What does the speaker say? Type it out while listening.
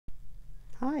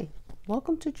Hi,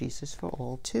 welcome to Jesus for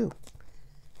All Too.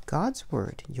 God's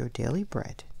Word, your daily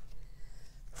bread.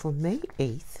 For May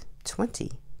 8th,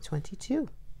 2022.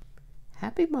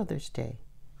 Happy Mother's Day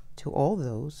to all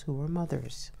those who are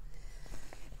mothers.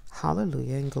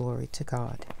 Hallelujah and glory to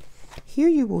God. Here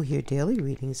you will hear daily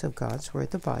readings of God's Word,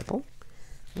 the Bible,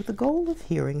 with the goal of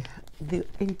hearing the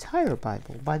entire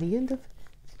Bible by the end of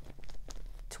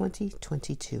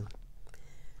 2022.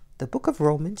 The book of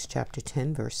Romans, chapter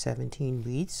 10, verse 17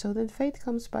 reads, "So then faith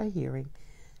comes by hearing,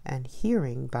 and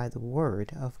hearing by the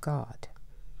word of God."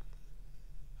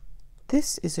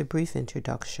 This is a brief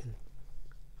introduction.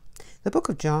 The book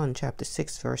of John, chapter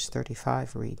 6, verse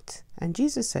 35 reads, "And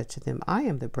Jesus said to them, I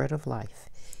am the bread of life.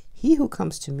 He who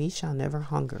comes to me shall never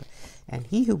hunger, and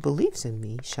he who believes in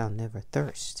me shall never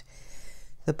thirst."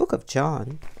 The book of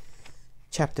John,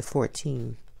 chapter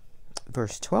 14,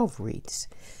 verse 12 reads,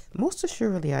 "Most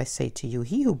assuredly I say to you,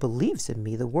 he who believes in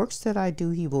me, the works that I do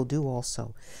he will do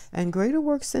also, and greater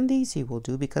works than these he will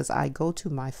do, because I go to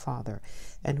my Father.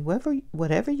 And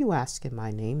whatever you ask in my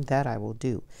name, that I will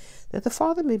do, that the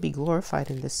Father may be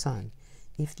glorified in the Son.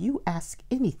 If you ask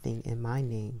anything in my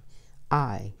name,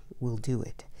 I will do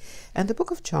it." And the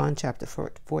book of John, chapter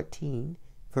 14,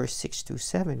 verse 6 through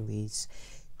 7 reads,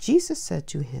 "Jesus said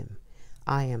to him,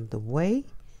 I am the way,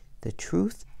 the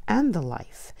truth, and the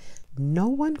life. No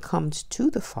one comes to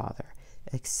the Father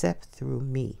except through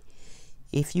me.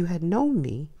 If you had known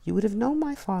me, you would have known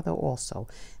my Father also,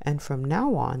 and from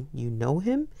now on you know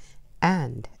him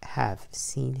and have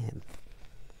seen him."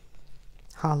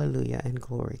 Hallelujah and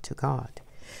glory to God.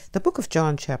 The book of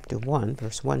John, chapter 1,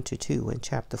 verse 1 to 2, and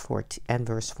chapter 14 and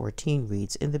verse 14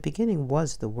 reads, "In the beginning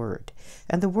was the Word,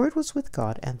 and the Word was with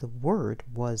God, and the Word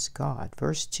was God."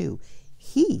 Verse 2,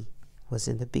 "He was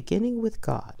in the beginning with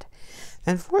God."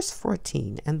 And verse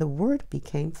 14, "And the Word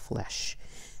became flesh,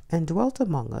 and dwelt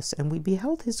among us, and we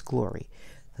beheld his glory,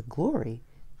 the glory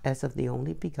as of the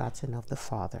only begotten of the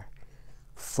Father,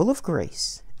 full of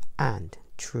grace and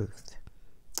truth."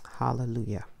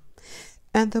 Hallelujah.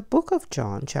 And the book of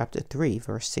John, chapter 3,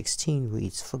 verse 16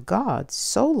 reads, "For God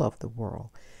so loved the world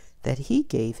that he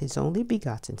gave his only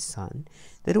begotten Son,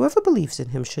 that whoever believes in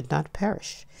him should not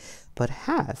perish, but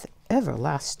have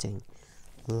everlasting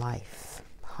life."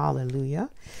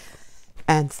 Hallelujah.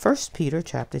 And 1 Peter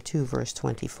chapter 2 verse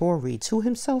 24 reads, "Who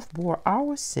himself bore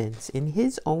our sins in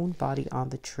his own body on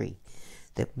the tree,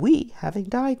 that we, having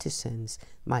died to sins,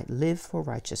 might live for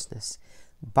righteousness,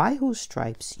 by whose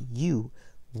stripes you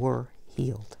were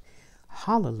healed."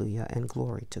 Hallelujah and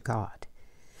glory to God.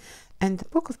 And the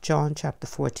book of John chapter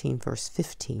 14 verse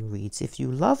 15 reads, "If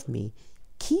you love me,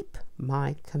 keep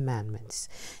my commandments."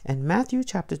 And Matthew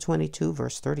chapter 22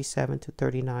 verse 37 to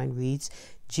 39 reads,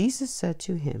 "Jesus said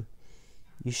to him,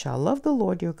 you shall love the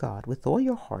Lord your God with all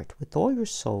your heart, with all your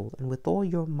soul, and with all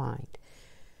your mind."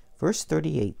 Verse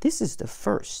 38, "This is the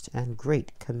first and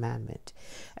great commandment.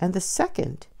 And the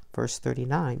second," verse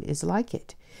 39, "is like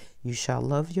it. You shall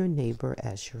love your neighbor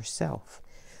as yourself."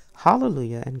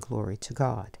 Hallelujah and glory to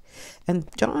God. And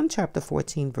John chapter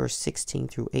 14 verse 16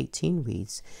 through 18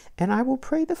 reads, "And I will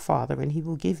pray the Father, and he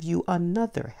will give you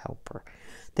another helper,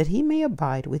 that he may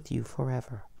abide with you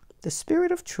forever, the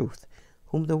Spirit of truth,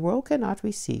 whom the world cannot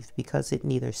receive, because it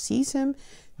neither sees him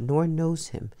nor knows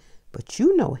him. But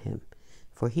you know him,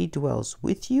 for he dwells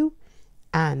with you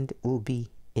and will be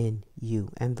in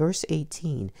you." And verse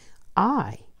 18,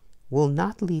 "I will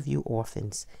not leave you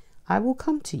orphans. I will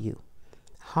come to you."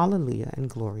 Hallelujah and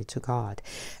glory to God.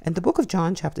 And the book of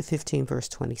John chapter 15 verse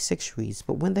 26 reads,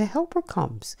 "But when the Helper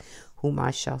comes, whom I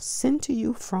shall send to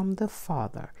you from the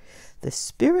Father, the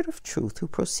Spirit of truth, who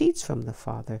proceeds from the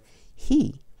Father,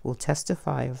 he will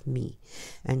testify of me."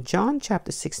 And John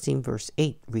chapter 16 verse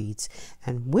 8 reads,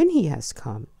 "And when he has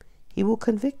come, he will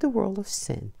convict the world of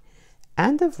sin,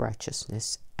 and of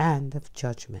righteousness, and of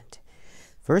judgment."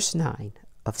 Verse 9,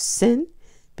 "Of sin,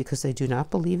 because they do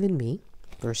not believe in me."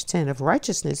 Verse 10, "Of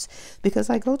righteousness, because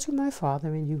I go to my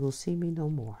Father, and you will see me no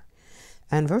more."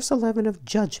 And verse 11, "Of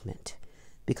judgment,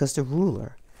 because the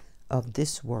ruler of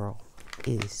this world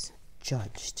is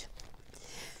judged."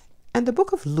 And the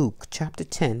book of Luke, chapter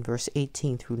 10, verse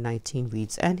 18 through 19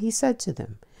 reads, "And he said to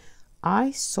them,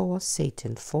 I saw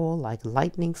Satan fall like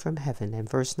lightning from heaven." And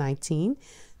verse 19,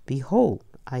 "Behold,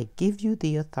 I give you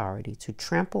the authority to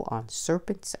trample on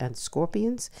serpents and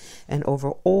scorpions, and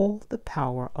over all the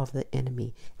power of the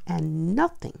enemy, and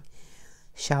nothing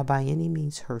shall by any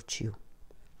means hurt you."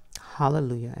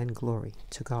 Hallelujah and glory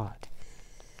to God.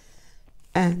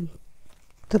 And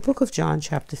the book of John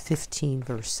chapter 15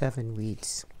 verse 7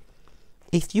 reads,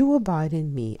 "If you abide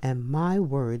in me, and my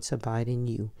words abide in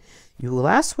you, you will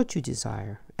ask what you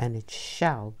desire, and it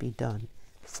shall be done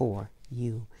for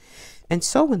you. And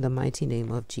so in the mighty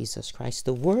name of Jesus Christ,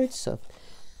 the words of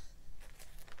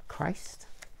Christ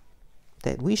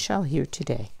that we shall hear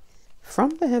today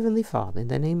from the Heavenly Father in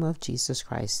the name of Jesus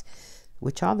Christ,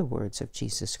 which are the words of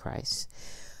Jesus Christ,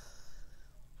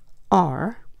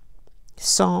 are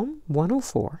Psalm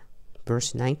 104,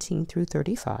 verse 19 through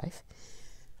 35,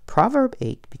 Proverb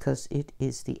 8, because it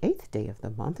is the 8th day of the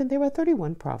month, and there are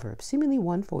 31 proverbs, seemingly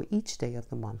one for each day of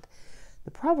the month.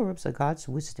 The proverbs are God's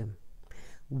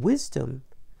wisdom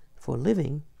for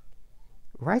living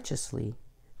righteously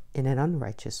in an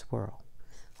unrighteous world.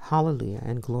 Hallelujah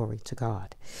and glory to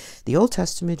God. The Old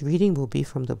Testament reading will be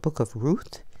from the book of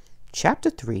Ruth, chapter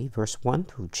 3, verse 1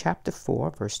 through chapter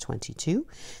 4, verse 22.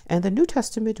 And the New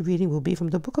Testament reading will be from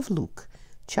the book of Luke,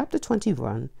 chapter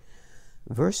 21,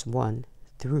 verse 1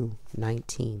 through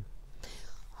 19.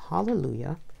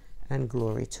 Hallelujah and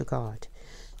glory to God.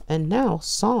 And now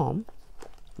Psalm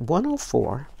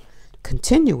 104,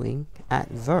 continuing at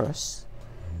verse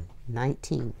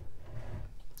 19.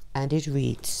 And it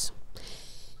reads,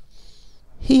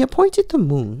 He appointed the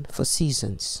moon for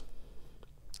seasons.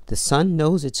 The sun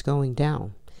knows it's going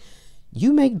down.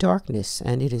 You make darkness,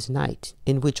 and it is night,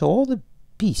 in which all the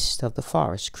beasts of the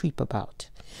forest creep about.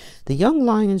 The young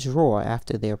lions roar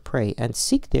after their prey and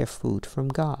seek their food from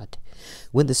God.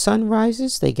 When the sun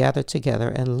rises, they gather together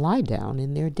and lie down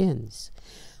in their dens.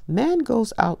 Man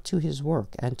goes out to his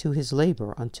work and to his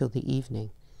labor until the evening.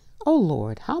 O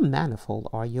Lord, how manifold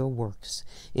are your works!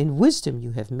 In wisdom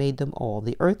you have made them all.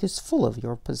 The earth is full of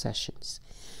your possessions.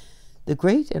 The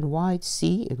great and wide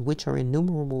sea, in which are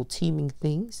innumerable teeming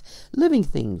things, living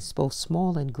things, both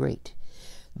small and great.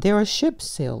 There are ships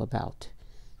sail about.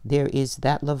 There is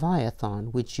that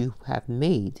Leviathan which you have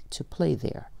made to play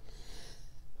there.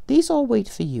 These all wait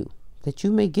for you, that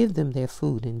you may give them their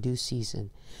food in due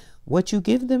season. What you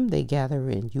give them, they gather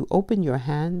in. You open your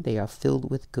hand, they are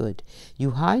filled with good.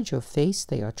 You hide your face,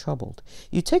 they are troubled.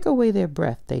 You take away their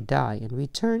breath, they die, and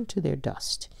return to their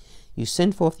dust. You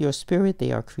send forth your spirit,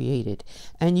 they are created,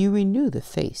 and you renew the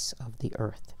face of the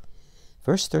earth.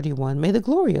 Verse 31, May the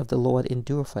glory of the Lord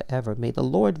endure forever. May the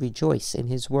Lord rejoice in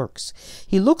his works.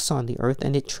 He looks on the earth,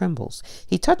 and it trembles.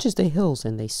 He touches the hills,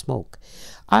 and they smoke.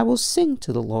 I will sing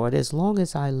to the Lord as long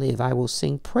as I live. I will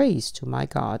sing praise to my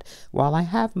God while I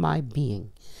have my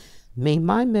being. May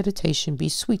my meditation be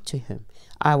sweet to him.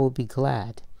 I will be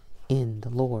glad in the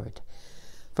Lord.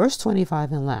 Verse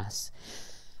 25 and last,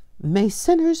 May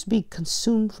sinners be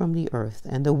consumed from the earth,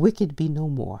 and the wicked be no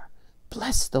more.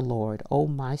 Bless the Lord, O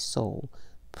my soul.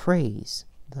 Praise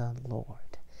the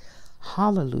Lord.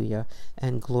 Hallelujah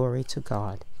and glory to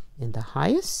God in the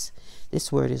highest.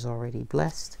 This word is already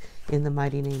blessed in the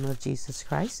mighty name of Jesus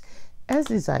Christ,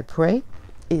 as is, I pray,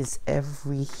 is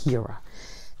every hearer.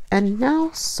 And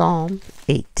now Psalm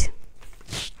 8.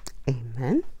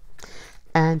 Amen.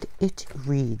 And it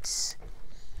reads,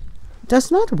 Does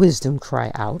not wisdom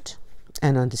cry out,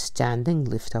 and understanding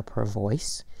lift up her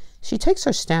voice? She takes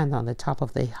her stand on the top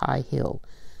of the high hill,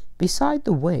 beside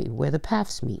the way where the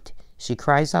paths meet. She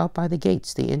cries out by the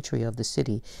gates, the entry of the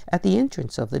city, at the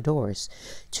entrance of the doors.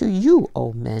 To you,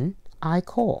 O men, I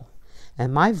call,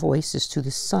 and my voice is to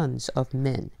the sons of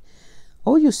men.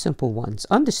 O you simple ones,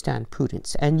 understand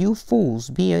prudence, and you fools,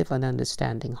 be of an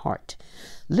understanding heart.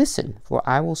 Listen, for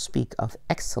I will speak of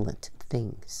excellent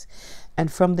things,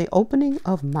 and from the opening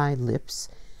of my lips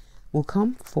will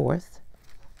come forth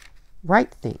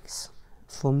right things,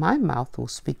 for my mouth will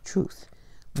speak truth.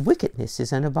 Wickedness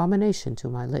is an abomination to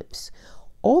my lips.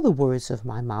 All the words of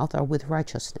my mouth are with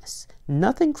righteousness.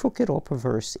 Nothing crooked or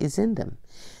perverse is in them.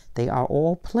 They are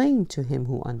all plain to him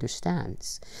who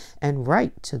understands, and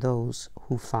right to those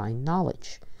who find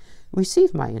knowledge.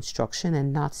 Receive my instruction,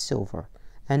 and not silver,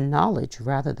 and knowledge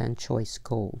rather than choice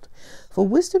gold. For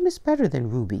wisdom is better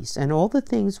than rubies, and all the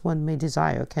things one may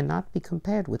desire cannot be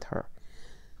compared with her.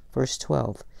 Verse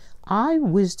 12, I,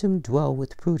 wisdom, dwell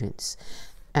with prudence,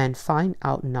 and find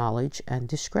out knowledge and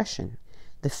discretion.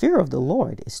 The fear of the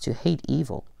Lord is to hate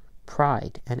evil,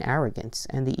 pride and arrogance,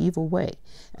 and the evil way,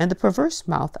 and the perverse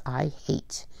mouth I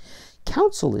hate.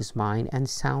 Counsel is mine, and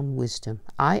sound wisdom.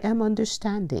 I am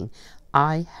understanding.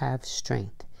 I have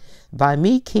strength. By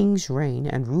me kings reign,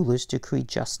 and rulers decree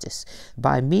justice.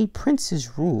 By me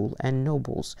princes rule, and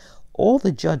nobles, all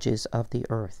the judges of the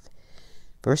earth.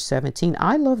 Verse 17,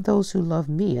 I love those who love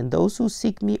me, and those who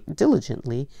seek me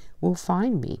diligently will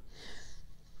find me.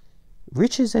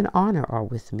 Riches and honor are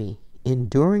with me,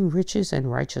 enduring riches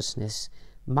and righteousness.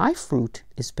 My fruit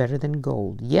is better than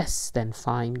gold, yes, than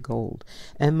fine gold,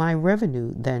 and my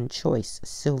revenue than choice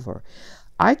silver.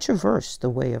 I traverse the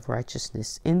way of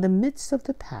righteousness in the midst of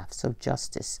the paths of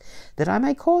justice, that I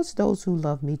may cause those who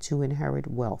love me to inherit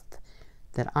wealth,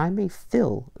 that I may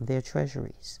fill their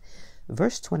treasuries.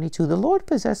 Verse 22, the Lord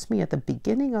possessed me at the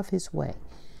beginning of his way,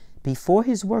 before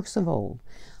his works of old.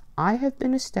 I have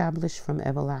been established from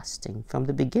everlasting, from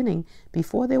the beginning,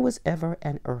 before there was ever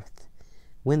an earth.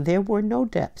 When there were no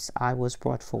depths, I was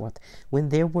brought forth, when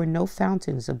there were no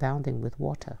fountains abounding with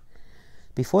water.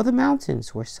 Before the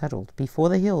mountains were settled, before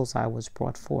the hills I was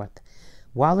brought forth,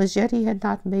 while as yet he had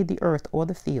not made the earth or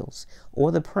the fields,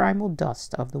 or the primal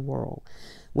dust of the world.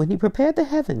 When he prepared the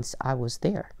heavens, I was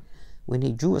there. When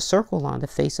he drew a circle on the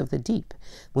face of the deep,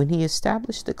 when he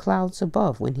established the clouds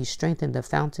above, when he strengthened the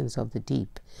fountains of the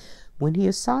deep, when he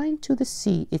assigned to the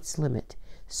sea its limit,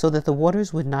 so that the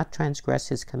waters would not transgress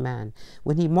his command,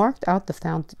 when he marked out the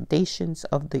foundations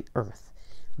of the earth.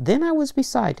 Then I was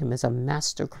beside him as a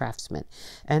master craftsman,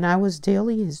 and I was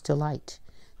daily his delight,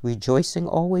 rejoicing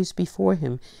always before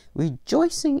him,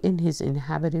 rejoicing in his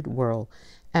inhabited world,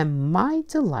 and my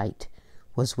delight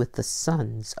was with the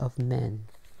sons of men.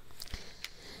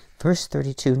 Verse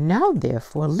 32, now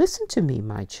therefore listen to me,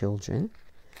 my children.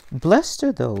 Blessed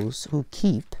are those who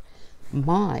keep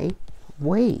my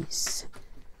ways.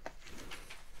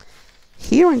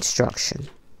 Hear instruction,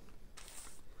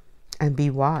 and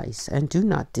be wise, and do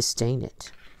not disdain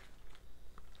it.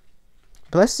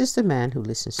 Blessed is the man who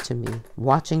listens to me,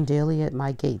 watching daily at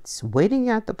my gates, waiting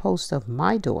at the post of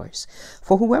my doors.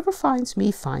 For whoever finds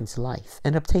me finds life,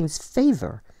 and obtains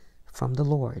favor from the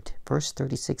Lord. Verse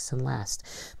 36 and last.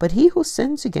 But he who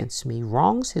sins against me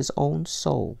wrongs his own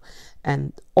soul,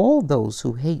 and all those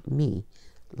who hate me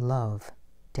love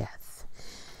death.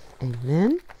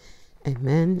 Amen,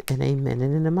 amen, and amen.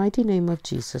 And in the mighty name of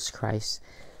Jesus Christ,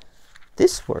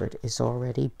 this word is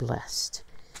already blessed.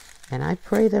 And I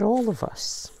pray that all of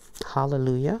us,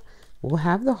 hallelujah, will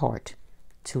have the heart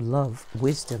to love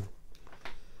wisdom,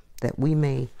 that we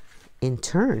may in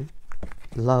turn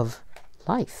love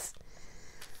life.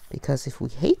 Because if we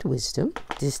hate wisdom,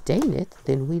 disdain it,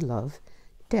 then we love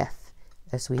death,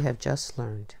 as we have just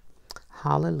learned.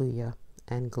 Hallelujah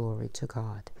and glory to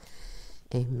God.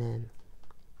 Amen.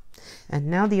 And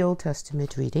now the Old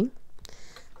Testament reading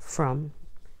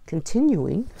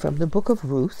continuing from the book of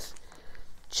Ruth,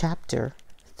 chapter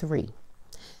 3.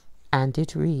 And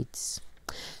it reads,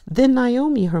 Then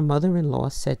Naomi, her mother-in-law,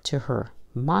 said to her,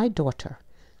 My daughter,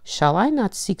 shall I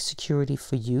not seek security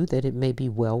for you, that it may be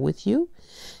well with you?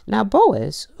 Now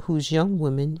Boaz, whose young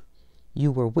woman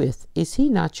you were with, is he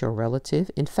not your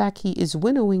relative? In fact, he is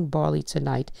winnowing barley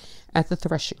tonight at the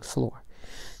threshing floor.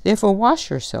 Therefore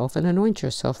wash yourself and anoint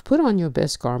yourself, put on your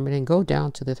best garment, and go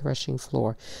down to the threshing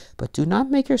floor. But do not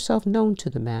make yourself known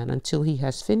to the man until he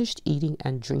has finished eating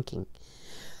and drinking.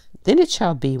 Then it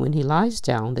shall be, when he lies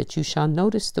down, that you shall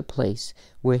notice the place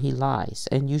where he lies,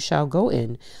 and you shall go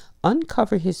in,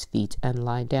 uncover his feet, and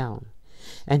lie down.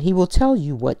 And he will tell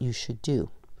you what you should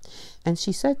do. And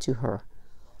she said to her,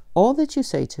 All that you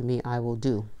say to me I will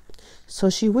do. So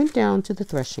she went down to the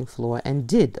threshing floor, and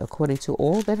did according to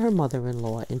all that her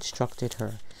mother-in-law instructed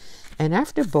her. And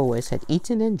after Boaz had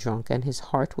eaten and drunk, and his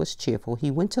heart was cheerful,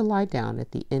 he went to lie down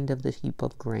at the end of the heap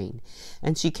of grain.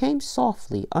 And she came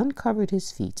softly, uncovered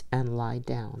his feet, and lied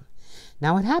down.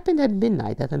 Now it happened at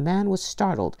midnight that the man was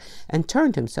startled, and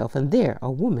turned himself, and there a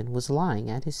woman was lying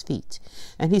at his feet.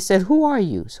 And he said, Who are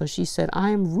you? So she said, I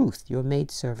am Ruth, your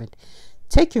maidservant.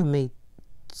 Take your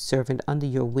maidservant under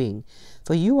your wing,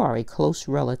 for you are a close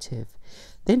relative.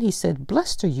 Then he said,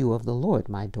 Blessed are you of the Lord,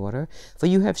 my daughter, for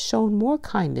you have shown more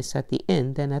kindness at the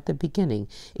end than at the beginning,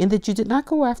 in that you did not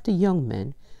go after young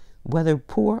men, whether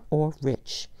poor or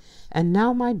rich. And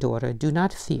now, my daughter, do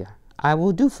not fear. I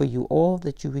will do for you all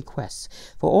that you request,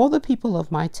 for all the people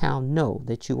of my town know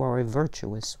that you are a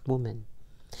virtuous woman.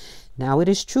 Now it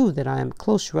is true that I am a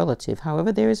close relative.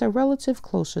 However, there is a relative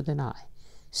closer than I.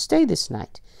 Stay this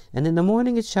night, and in the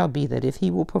morning it shall be that if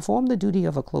he will perform the duty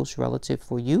of a close relative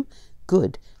for you,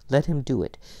 good, let him do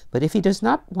it. But if he does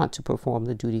not want to perform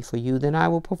the duty for you, then I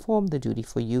will perform the duty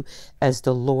for you, as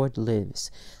the Lord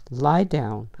lives. Lie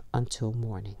down until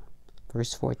morning.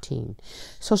 Verse 14.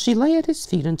 So she lay at his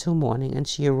feet until morning, and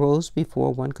she arose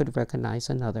before one could recognize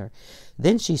another.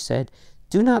 Then he said,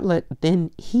 Do not let it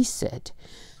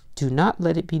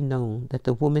be known that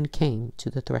the woman came to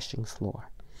the threshing floor.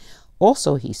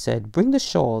 Also he said, Bring the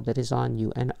shawl that is on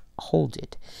you, and hold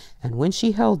it. And when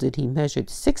she held it, he measured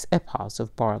 6 ephahs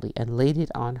of barley, and laid it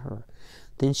on her.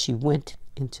 Then she went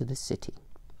into the city.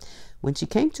 When she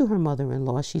came to her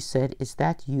mother-in-law, she said, "Is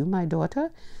that you, my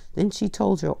daughter?" Then she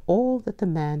told her all that the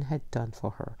man had done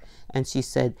for her. And she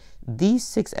said, "These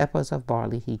 6 ephahs of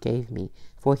barley he gave me,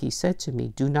 for he said to me,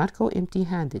 'Do not go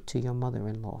empty-handed to your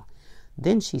mother-in-law.'"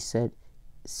 Then she said,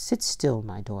 "Sit still,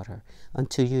 my daughter,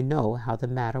 until you know how the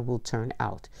matter will turn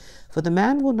out. For the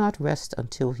man will not rest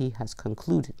until he has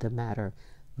concluded the matter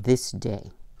this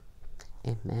day."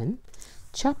 Amen.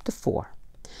 Chapter 4.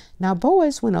 Now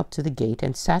Boaz went up to the gate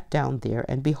and sat down there,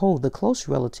 and behold, the close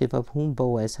relative of whom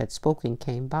Boaz had spoken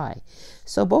came by.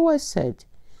 So Boaz said,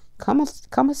 Come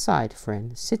aside,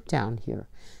 friend, sit down here."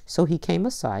 So he came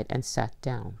aside and sat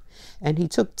down. And he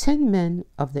took 10 men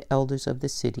of the elders of the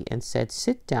city and said,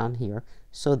 "Sit down here."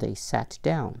 So they sat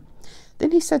down.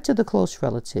 Then he said to the close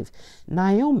relative,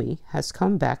 "Naomi has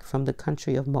come back from the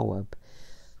country of Moab,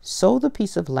 sold the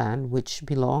piece of land which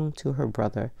belonged to her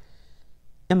brother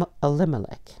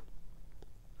Elimelech.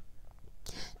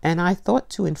 And I thought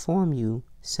to inform you,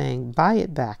 saying, Buy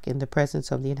it back in the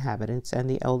presence of the inhabitants and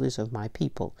the elders of my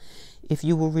people. If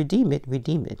you will redeem it,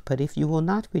 redeem it. But if you will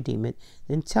not redeem it,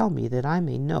 then tell me, that I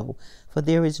may know. For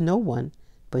there is no one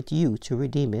but you to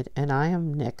redeem it, and I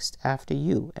am next after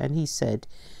you." And he said,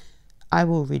 "I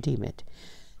will redeem it."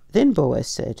 Then Boaz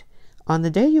said, "On the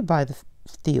day you buy the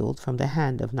field from the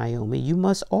hand of Naomi, you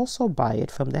must also buy it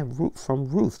from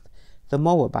Ruth the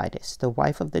Moabitess, the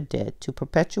wife of the dead, to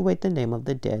perpetuate the name of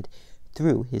the dead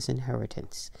through his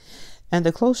inheritance." And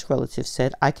the close relative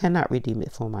said, "I cannot redeem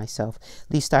it for myself,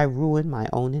 lest I ruin my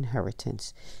own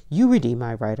inheritance. You redeem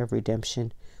my right of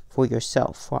redemption for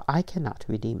yourself, for I cannot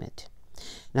redeem it."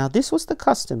 Now this was the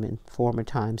custom in former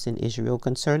times in Israel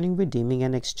concerning redeeming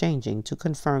and exchanging. To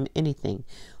confirm anything,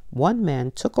 one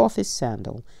man took off his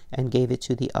sandal and gave it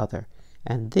to the other,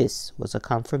 and this was a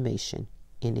confirmation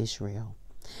in Israel.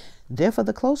 Therefore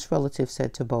the close relative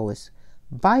said to Boaz,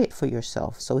 "Buy it for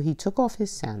yourself." So he took off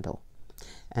his sandal.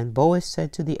 And Boaz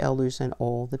said to the elders and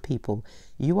all the people,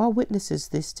 "You are witnesses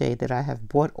this day that I have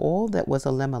bought all that was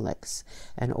Elimelech's,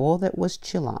 and all that was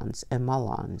Chilon's and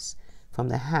Mahlon's, from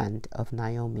the hand of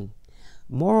Naomi.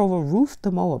 Moreover, Ruth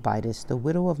the Moabitess, the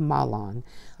widow of Mahlon,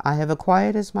 I have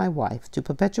acquired as my wife, to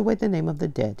perpetuate the name of the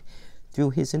dead through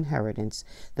his inheritance,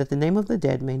 that the name of the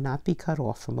dead may not be cut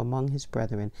off from among his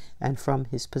brethren and from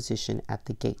his position at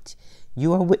the gate.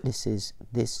 You are witnesses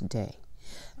this day."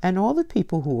 And all the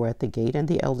people who were at the gate and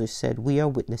the elders said, "We are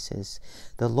witnesses.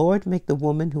 The Lord make the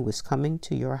woman who is coming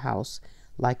to your house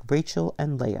like Rachel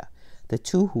and Leah, the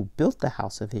 2 who built the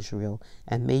house of Israel,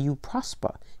 and may you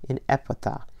prosper in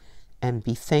Ephrathah and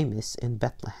be famous in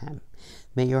Bethlehem.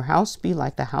 May your house be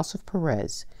like the house of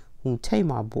Perez, whom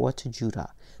Tamar bore to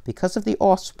Judah, because of the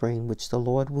offspring which the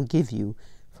Lord will give you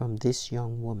from this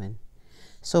young woman."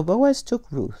 So Boaz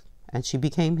took Ruth, and she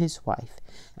became his wife.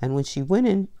 And when he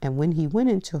went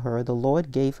in to her, the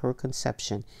Lord gave her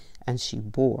conception, and she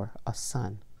bore a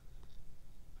son.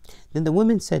 Then the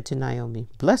women said to Naomi,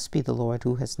 "Blessed be the Lord,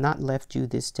 who has not left you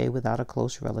this day without a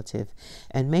close relative,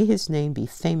 and may his name be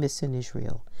famous in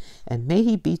Israel, and may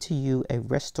he be to you a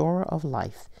restorer of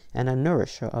life and a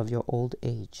nourisher of your old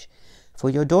age. For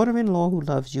your daughter-in-law who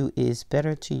loves you is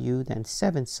better to you than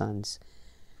 7 sons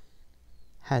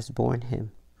has borne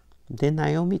him." Then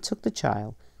Naomi took the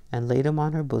child and laid him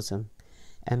on her bosom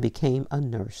and became a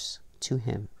nurse to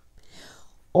him.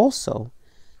 Also,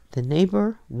 the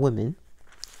neighbor women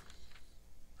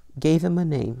gave him a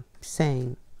name,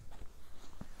 saying,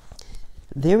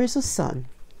 "There is a son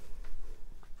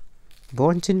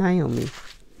born to Naomi,"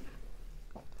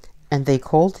 and they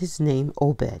called his name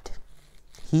Obed.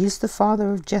 He is the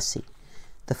father of Jesse,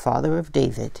 the father of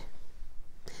David.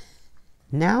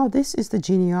 Now this is the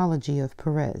genealogy of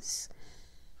Perez.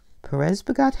 Perez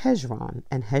begot Hezron,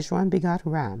 and Hezron begot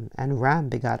Ram, and Ram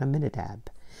begot Amminadab.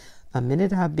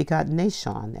 Amminadab begot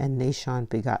Nahshon, and Nahshon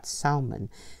begot Salmon.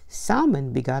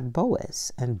 Salmon begot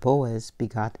Boaz, and Boaz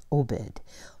begot Obed.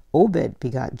 Obed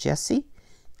begot Jesse,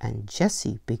 and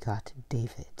Jesse begot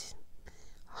David.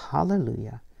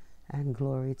 Hallelujah, and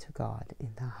glory to God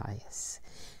in the highest.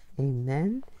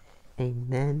 Amen,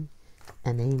 amen,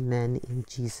 and amen in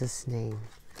Jesus' name.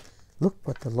 Look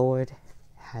what the Lord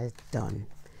has done.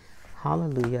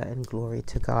 Hallelujah, and glory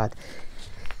to God.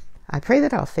 I pray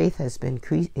that our faith has been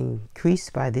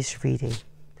increased by this reading.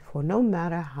 For no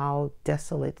matter how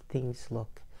desolate things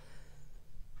look,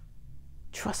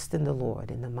 trust in the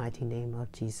Lord in the mighty name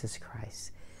of Jesus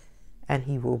Christ, and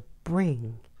he will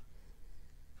bring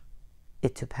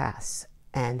it to pass.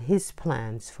 And his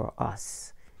plans for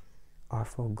us are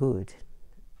for good,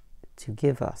 to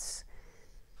give us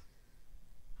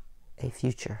a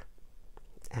future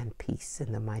and peace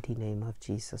in the mighty name of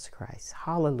Jesus Christ.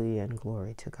 Hallelujah, and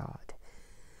glory to God.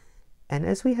 And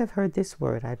as we have heard this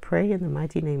word, I pray in the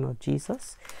mighty name of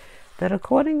Jesus that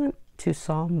according to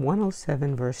Psalm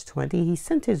 107 verse 20, he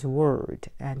sent his word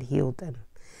and healed them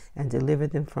and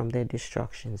delivered them from their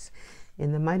destructions.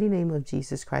 In the mighty name of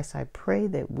Jesus Christ, I pray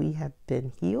that we have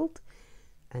been healed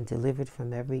and delivered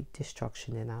from every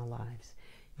destruction in our lives.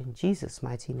 In Jesus'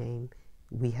 mighty name,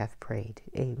 we have prayed.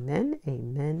 Amen,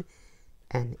 amen,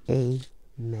 and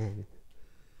amen.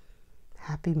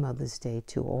 Happy Mother's Day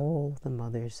to all the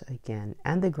mothers again,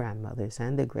 and the grandmothers,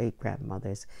 and the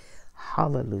great-grandmothers.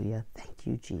 Hallelujah. Thank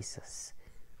you, Jesus.